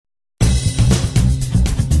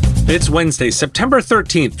It's Wednesday, September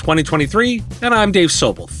 13th, 2023, and I'm Dave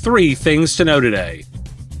Sobel. 3 things to know today.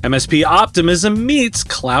 MSP Optimism meets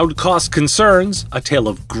cloud cost concerns, a tale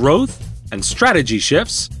of growth and strategy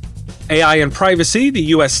shifts. AI and privacy, the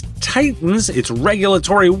U.S. tightens its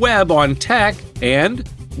regulatory web on tech, and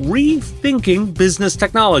rethinking business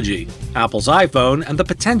technology, Apple's iPhone, and the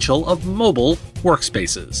potential of mobile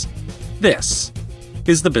workspaces. This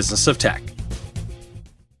is the Business of Tech.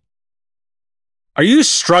 Are you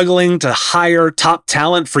struggling to hire top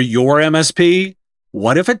talent for your MSP?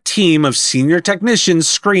 What if a team of senior technicians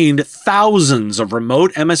screened thousands of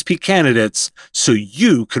remote MSP candidates so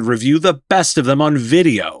you could review the best of them on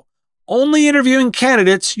video, only interviewing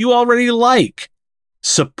candidates you already like?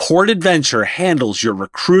 Support Adventure handles your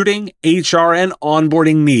recruiting, HR, and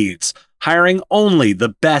onboarding needs, hiring only the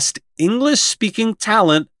best English-speaking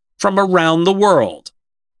talent from around the world.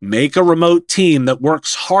 Make a remote team that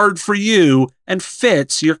works hard for you and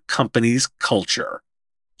fits your company's culture.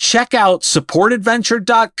 Check out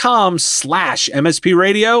supportadventure.com/MSP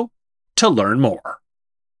Radio to learn more.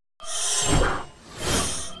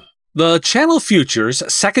 The Channel Futures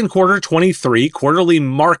second quarter 23 quarterly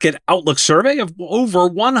market outlook survey of over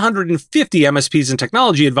 150 MSPs and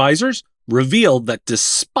technology advisors revealed that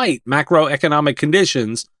despite macroeconomic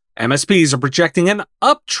conditions, MSPs are projecting an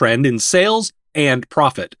uptrend in sales and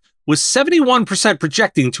profit, with 71%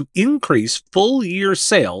 projecting to increase full-year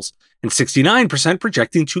sales and 69%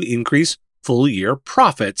 projecting to increase full-year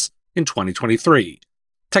profits in 2023.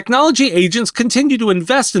 Technology agents continue to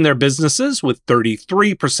invest in their businesses, with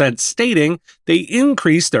 33% stating they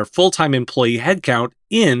increased their full-time employee headcount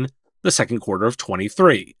in the second quarter of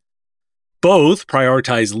 23. Both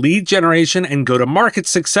prioritize lead generation and go-to-market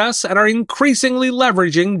success and are increasingly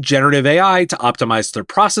leveraging generative AI to optimize their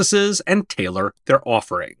processes and tailor their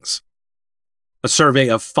offerings. A survey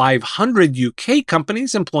of 500 UK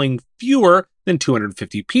companies employing fewer than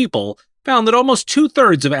 250 people found that almost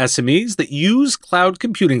 2/3 of SMEs that use cloud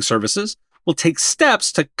computing services will take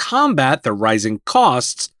steps to combat their rising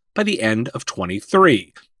costs by the end of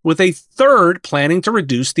 23, with 1/3 planning to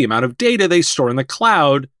reduce the amount of data they store in the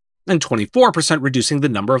cloud and 24% reducing the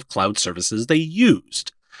number of cloud services they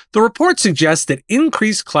used. The report suggests that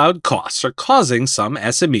increased cloud costs are causing some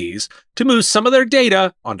SMEs to move some of their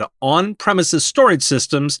data onto on-premises storage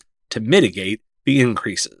systems to mitigate the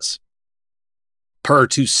increases. Per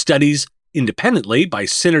 2 studies independently by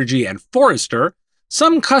Synergy and Forrester,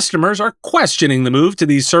 some customers are questioning the move to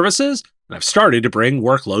these services and have started to bring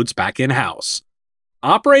workloads back in-house.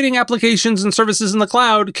 Operating applications and services in the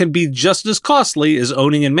cloud can be just as costly as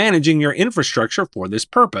owning and managing your infrastructure for this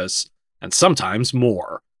purpose, and sometimes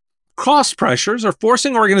more. Cost pressures are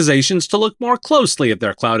forcing organizations to look more closely at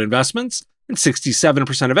their cloud investments, and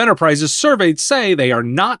 67% of enterprises surveyed say they are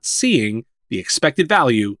not seeing the expected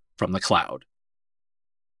value from the cloud.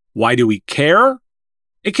 Why do we care?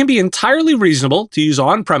 It can be entirely reasonable to use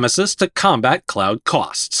on-premises to combat cloud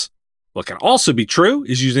costs. What can also be true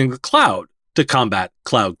is using the cloud to combat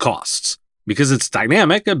cloud costs. Because it's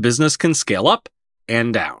dynamic, a business can scale up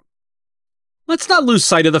and down. Let's not lose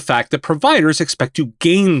sight of the fact that providers expect to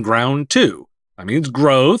gain ground too. That means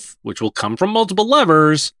growth, which will come from multiple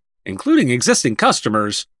levers, including existing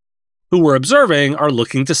customers, who we're observing are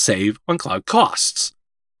looking to save on cloud costs.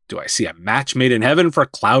 Do I see a match made in heaven for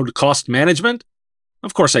cloud cost management?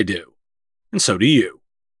 Of course I do. And so do you.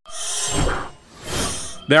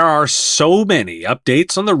 There are so many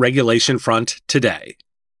updates on the regulation front today.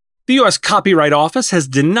 The U.S. Copyright Office has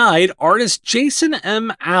denied artist Jason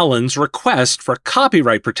M. Allen's request for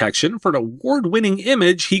copyright protection for an award-winning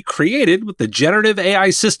image he created with the generative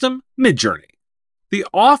AI system Midjourney. The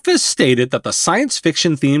office stated that the science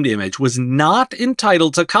fiction-themed image was not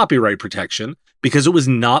entitled to copyright protection because it was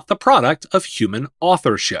not the product of human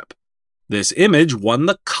authorship. This image won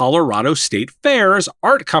the Colorado State Fair's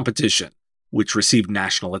art competition, which received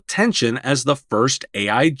national attention as the first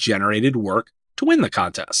AI-generated work to win the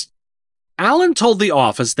contest. Allen told the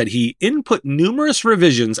office that he input numerous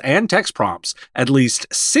revisions and text prompts at least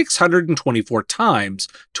 624 times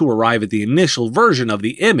to arrive at the initial version of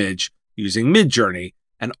the image using Midjourney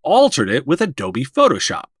and altered it with Adobe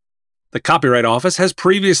Photoshop. The Copyright Office has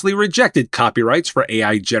previously rejected copyrights for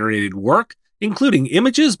AI-generated work, including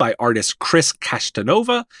images by artist Chris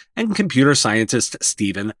Castanova and computer scientist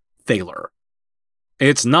Stephen Thaler.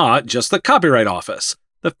 It's not just the Copyright Office.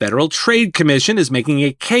 The Federal Trade Commission is making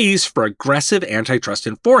a case for aggressive antitrust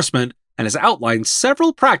enforcement and has outlined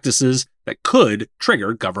several practices that could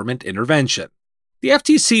trigger government intervention. The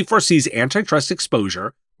FTC foresees antitrust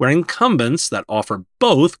exposure where incumbents that offer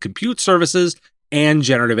both compute services and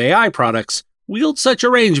generative AI products wield such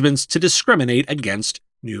arrangements to discriminate against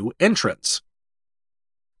new entrants.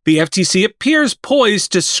 The FTC appears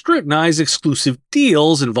poised to scrutinize exclusive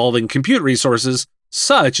deals involving compute resources,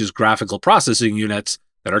 such as graphical processing units,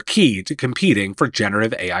 that are key to competing for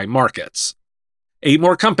generative AI markets. 8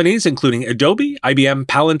 more companies, including Adobe, IBM,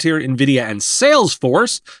 Palantir, NVIDIA, and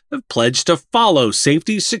Salesforce, have pledged to follow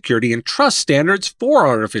safety, security, and trust standards for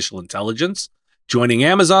artificial intelligence, joining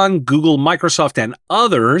Amazon, Google, Microsoft, and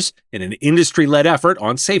others in an industry-led effort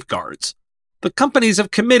on safeguards. The companies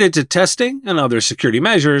have committed to testing and other security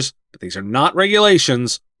measures, but these are not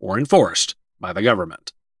regulations or enforced by the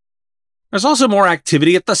government. There's also more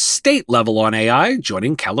activity at the state level on AI,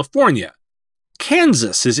 joining California.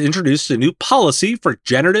 Kansas has introduced a new policy for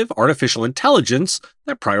generative artificial intelligence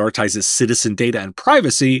that prioritizes citizen data and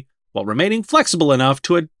privacy while remaining flexible enough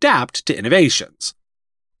to adapt to innovations.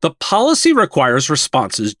 The policy requires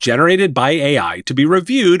responses generated by AI to be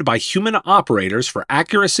reviewed by human operators for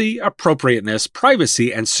accuracy, appropriateness,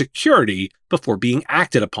 privacy, and security before being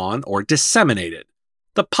acted upon or disseminated.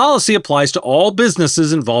 The policy applies to all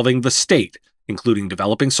businesses involving the state, including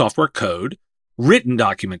developing software code, written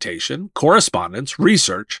documentation, correspondence,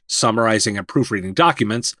 research, summarizing and proofreading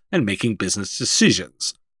documents, and making business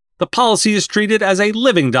decisions. The policy is treated as a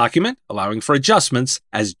living document, allowing for adjustments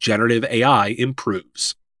as generative AI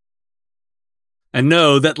improves. And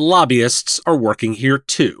know that lobbyists are working here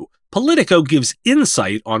too. Politico gives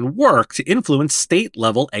insight on work to influence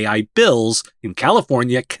state-level AI bills in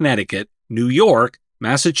California, Connecticut, New York,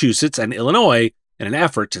 Massachusetts, and Illinois in an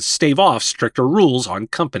effort to stave off stricter rules on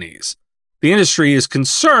companies. The industry is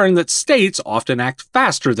concerned that states often act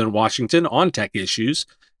faster than Washington on tech issues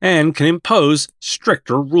and can impose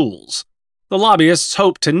stricter rules. The lobbyists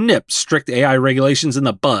hope to nip strict AI regulations in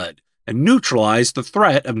the bud and neutralize the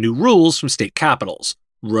threat of new rules from state capitals,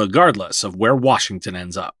 regardless of where Washington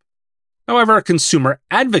ends up. However, consumer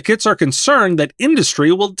advocates are concerned that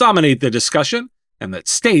industry will dominate the discussion and that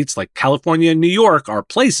states like California and New York are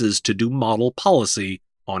places to do model policy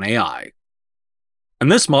on AI.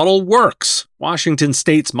 And this model works. Washington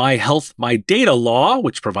state's My Health, My Data law,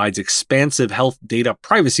 which provides expansive health data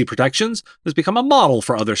privacy protections, has become a model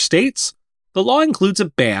for other states. The law includes a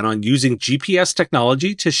ban on using GPS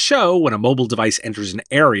technology to show when a mobile device enters an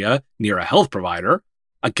area near a health provider,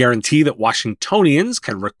 a guarantee that Washingtonians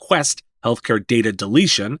can request healthcare data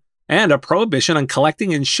deletion, and a prohibition on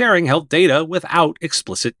collecting and sharing health data without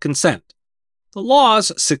explicit consent. The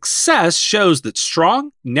law's success shows that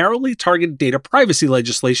strong, narrowly targeted data privacy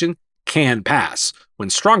legislation can pass, when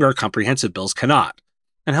stronger comprehensive bills cannot.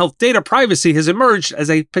 And health data privacy has emerged as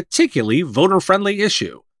a particularly voter-friendly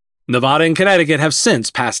issue. Nevada and Connecticut have since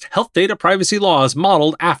passed health data privacy laws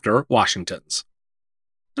modeled after Washington's.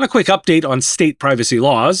 And a quick update on state privacy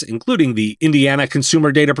laws, including the Indiana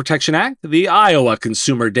Consumer Data Protection Act, the Iowa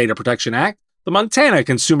Consumer Data Protection Act, the Montana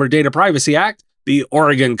Consumer Data Privacy Act, the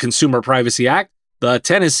Oregon Consumer Privacy Act, the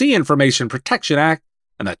Tennessee Information Protection Act,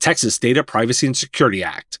 and the Texas Data Privacy and Security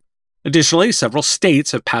Act. Additionally, several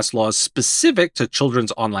states have passed laws specific to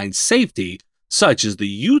children's online safety, such as the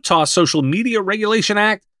Utah Social Media Regulation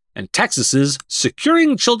Act and Texas's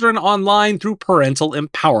Securing Children Online Through Parental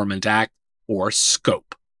Empowerment Act, or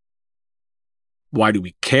SCOPE. Why do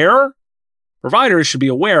we care? Providers should be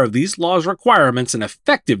aware of these laws' requirements and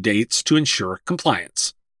effective dates to ensure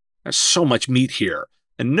compliance. There's so much meat here,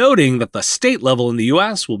 and noting that the state level in the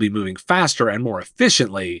US will be moving faster and more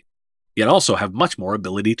efficiently, yet also have much more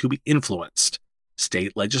ability to be influenced.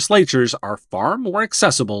 State legislatures are far more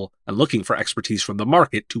accessible and looking for expertise from the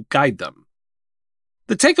market to guide them.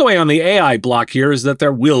 The takeaway on the AI block here is that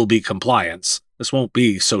there will be compliance. This won't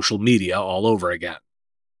be social media all over again.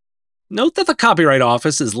 Note that the Copyright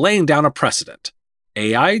Office is laying down a precedent.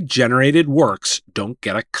 AI-generated works don't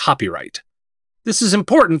get a copyright. This is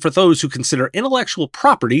important for those who consider intellectual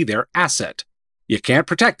property their asset. You can't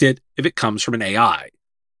protect it if it comes from an AI.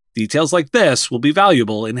 Details like this will be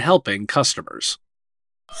valuable in helping customers.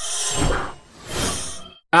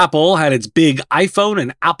 Apple had its big iPhone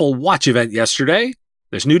and Apple Watch event yesterday.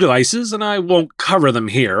 There's new devices, and I won't cover them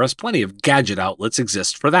here, as plenty of gadget outlets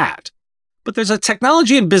exist for that. But there's a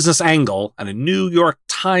technology and business angle and a New York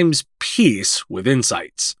Times piece with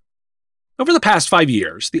insights. Over the past 5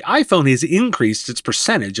 years, the iPhone has increased its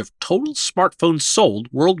percentage of total smartphones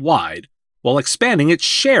sold worldwide, while expanding its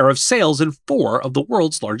share of sales in 4 of the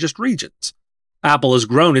world's largest regions. Apple has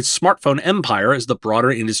grown its smartphone empire as the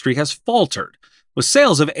broader industry has faltered, with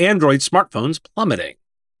sales of Android smartphones plummeting.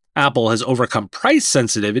 Apple has overcome price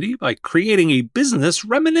sensitivity by creating a business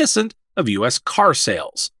reminiscent of US car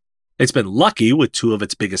sales. It's been lucky with 2 of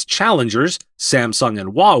its biggest challengers, Samsung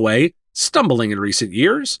and Huawei, stumbling in recent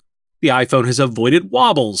years. The iPhone has avoided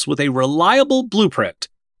wobbles with a reliable blueprint,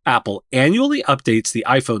 Apple annually updates the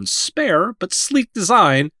iPhone's spare but sleek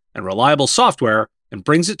design and reliable software and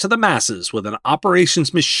brings it to the masses with an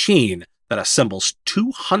operations machine that assembles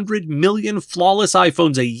 200 million flawless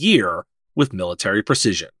iPhones a year with military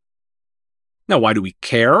precision. Now, why do we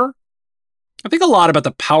care? I think a lot about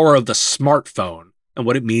the power of the smartphone and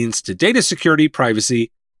what it means to data security,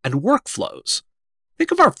 privacy, and workflows.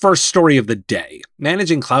 Think of our first story of the day,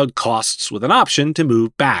 managing cloud costs with an option to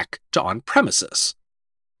move back to on-premises.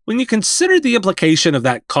 When you consider the implication of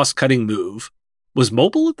that cost-cutting move, was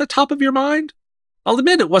mobile at the top of your mind? I'll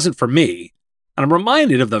admit it wasn't for me, and I'm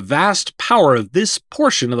reminded of the vast power of this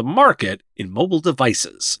portion of the market in mobile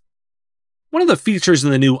devices. One of the features in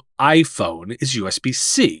the new iPhone is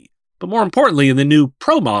USB-C, but more importantly in the new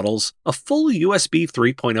Pro models, a full USB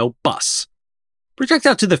 3.0 bus. Project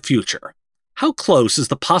out to the future. How close is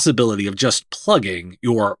the possibility of just plugging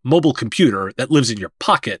your mobile computer that lives in your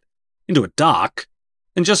pocket into a dock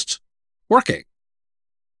and just working?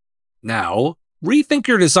 Now, rethink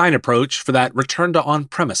your design approach for that return to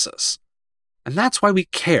on-premises. And that's why we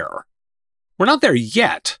care. We're not there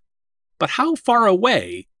yet, but how far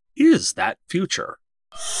away is that future?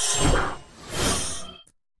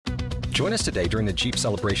 Join us today during the Jeep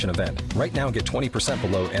Celebration event. Right now, get 20%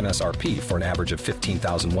 below MSRP for an average of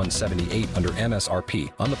 $15,178 under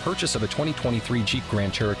MSRP on the purchase of a 2023 Jeep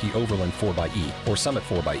Grand Cherokee Overland 4xE or Summit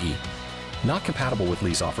 4xE. Not compatible with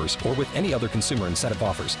lease offers or with any other consumer incentive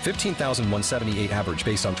offers. $15,178 average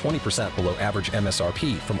based on 20% below average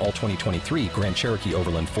MSRP from all 2023 Grand Cherokee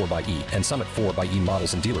Overland 4xE and Summit 4xE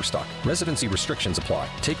models in dealer stock. Residency restrictions apply.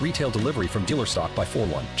 Take retail delivery from dealer stock by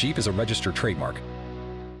 4/1. Jeep is a registered trademark.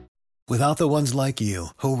 Without the ones like you,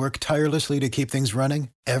 who work tirelessly to keep things running,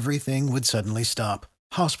 everything would suddenly stop.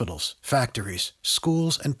 Hospitals, factories,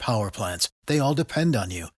 schools, and power plants, they all depend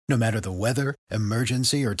on you. No matter the weather,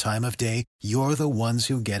 emergency, or time of day, you're the ones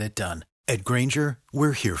who get it done. At Grainger,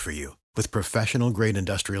 we're here for you. With professional-grade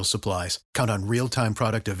industrial supplies, count on real-time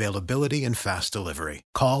product availability and fast delivery.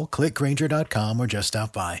 Call, clickgrainger.com, or just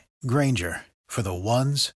stop by. Grainger, for the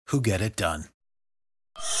ones who get it done.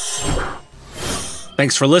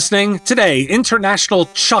 Thanks for listening. Today, International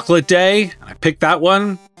Chocolate Day. I picked that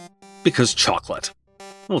one because chocolate.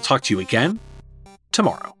 We'll talk to you again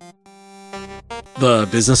tomorrow. The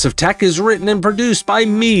Business of Tech is written and produced by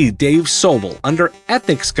me, Dave Sobel, under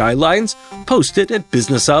ethics guidelines posted at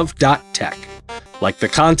businessof.tech. Like the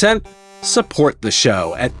content? Support the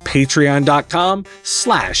show at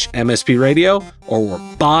patreon.com/MSP Radio or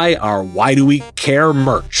buy our Why Do We Care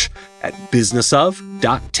merch at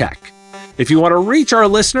businessof.tech. If you want to reach our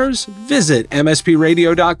listeners, visit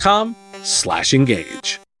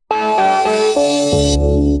mspradio.com/engage.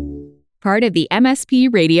 Part of the MSP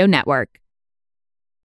Radio Network.